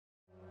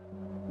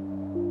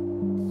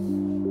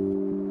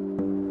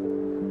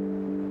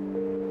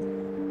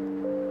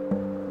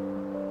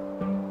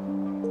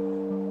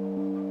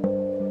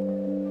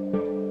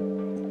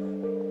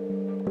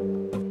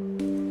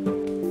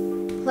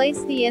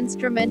Place the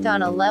instrument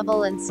on a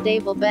level and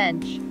stable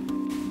bench.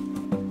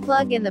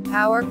 Plug in the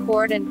power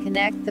cord and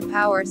connect the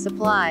power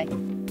supply.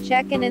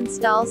 Check and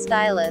install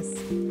stylus.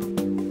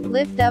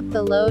 Lift up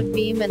the load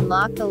beam and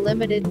lock the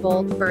limited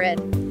bolt for it.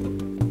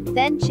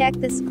 Then check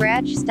the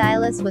scratch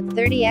stylus with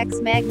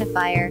 30x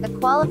magnifier. A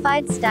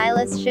qualified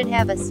stylus should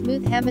have a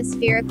smooth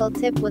hemispherical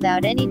tip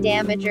without any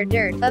damage or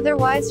dirt,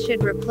 otherwise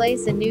should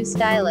replace a new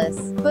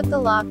stylus. Put the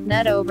lock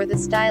nut over the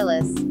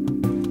stylus.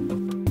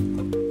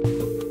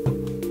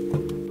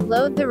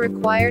 Load the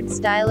required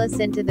stylus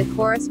into the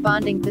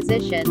corresponding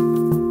position.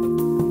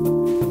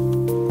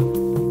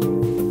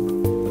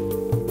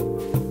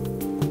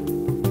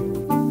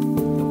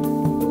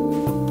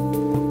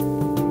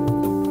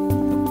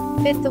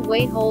 Fit the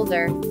weight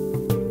holder.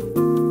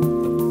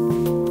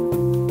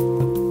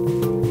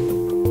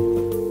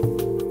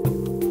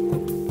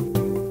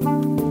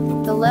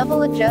 The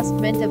level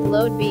adjustment of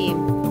load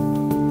beam.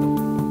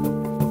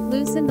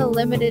 Loosen the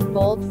limited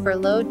bolt for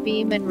load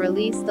beam and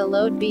release the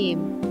load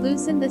beam.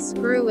 Loosen the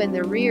screw in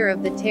the rear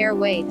of the tear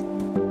weight.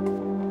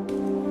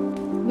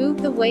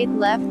 Move the weight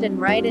left and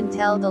right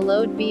until the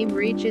load beam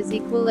reaches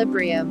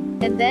equilibrium,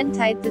 and then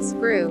tighten the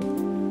screw.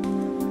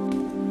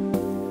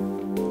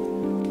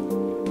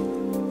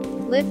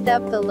 Lift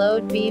up the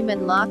load beam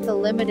and lock the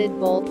limited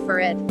bolt for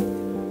it.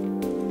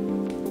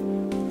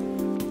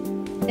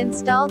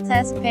 Install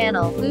test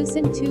panel.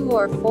 Loosen 2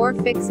 or 4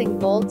 fixing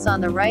bolts on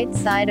the right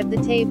side of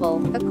the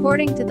table,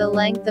 according to the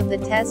length of the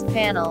test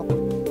panel.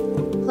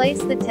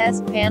 Place the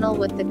test panel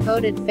with the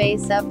coated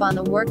face up on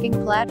the working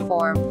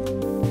platform.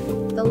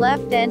 The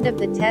left end of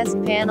the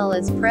test panel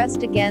is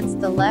pressed against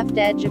the left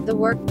edge of the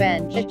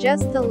workbench.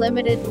 Adjust the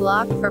limited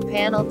block for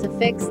panel to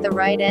fix the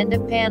right end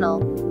of panel.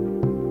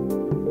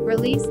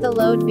 Release the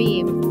load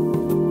beam.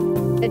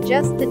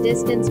 Adjust the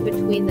distance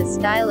between the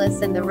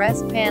stylus and the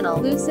rest panel.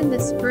 Loosen the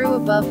screw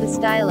above the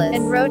stylus,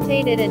 and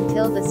rotate it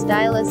until the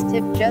stylus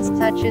tip just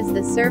touches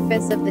the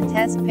surface of the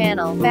test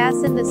panel.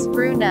 Fasten the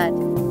screw nut.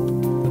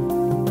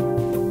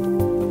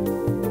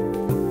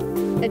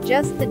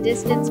 Adjust the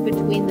distance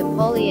between the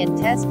pulley and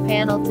test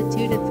panel to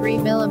 2 to 3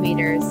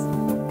 millimeters.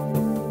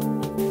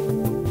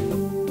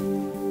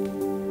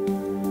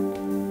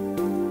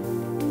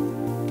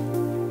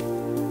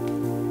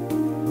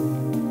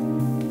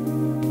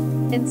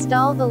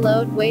 Install the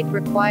load weight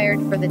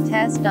required for the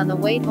test on the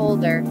weight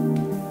holder.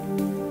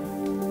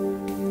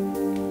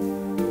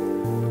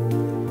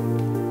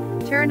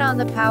 Turn on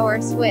the power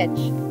switch.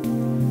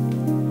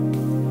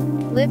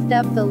 Lift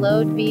up the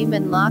load beam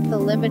and lock the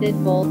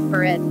limited bolt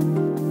for it.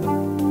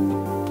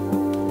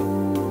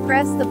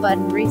 Press the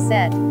button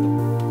Reset.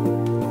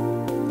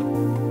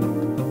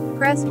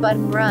 Press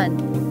button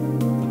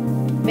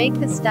Run. Make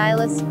the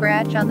stylus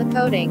scratch on the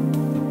coating.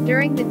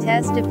 During the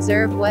test,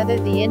 observe whether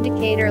the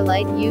indicator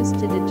light used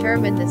to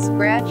determine the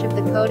scratch of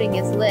the coating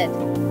is lit.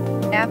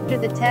 After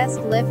the test,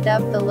 lift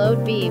up the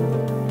load beam.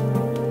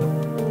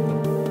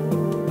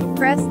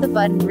 Press the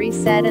button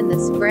Reset and the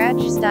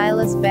scratch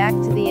stylus back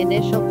to the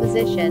initial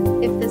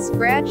position. If the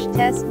scratch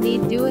test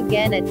need do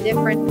again at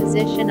different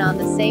position on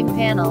the same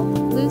panel,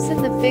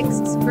 loosen the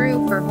fixed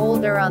screw for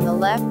holder on the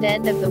left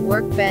end of the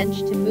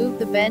workbench to move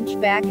the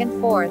bench back and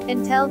forth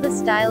until the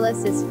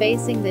stylus is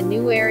facing the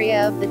new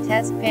area of the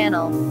test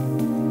panel.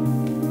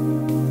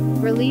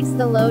 Release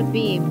the load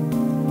beam.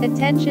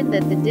 Attention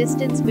that the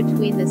distance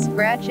between the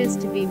scratches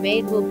to be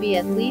made will be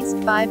at least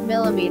 5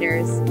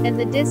 millimeters, and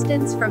the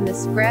distance from the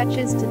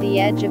scratches to the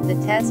edge of the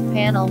test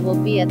panel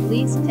will be at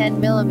least 10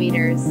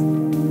 millimeters.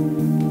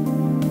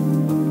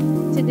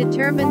 To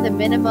determine the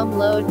minimum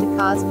load to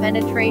cause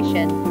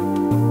penetration,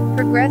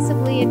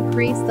 progressively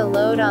increase the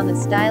load on the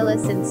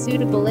stylus in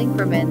suitable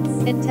increments,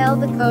 until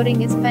the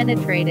coating is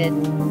penetrated.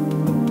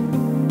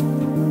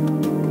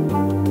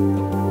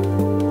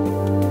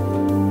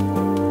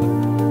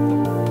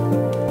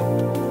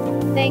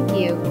 Thank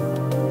you.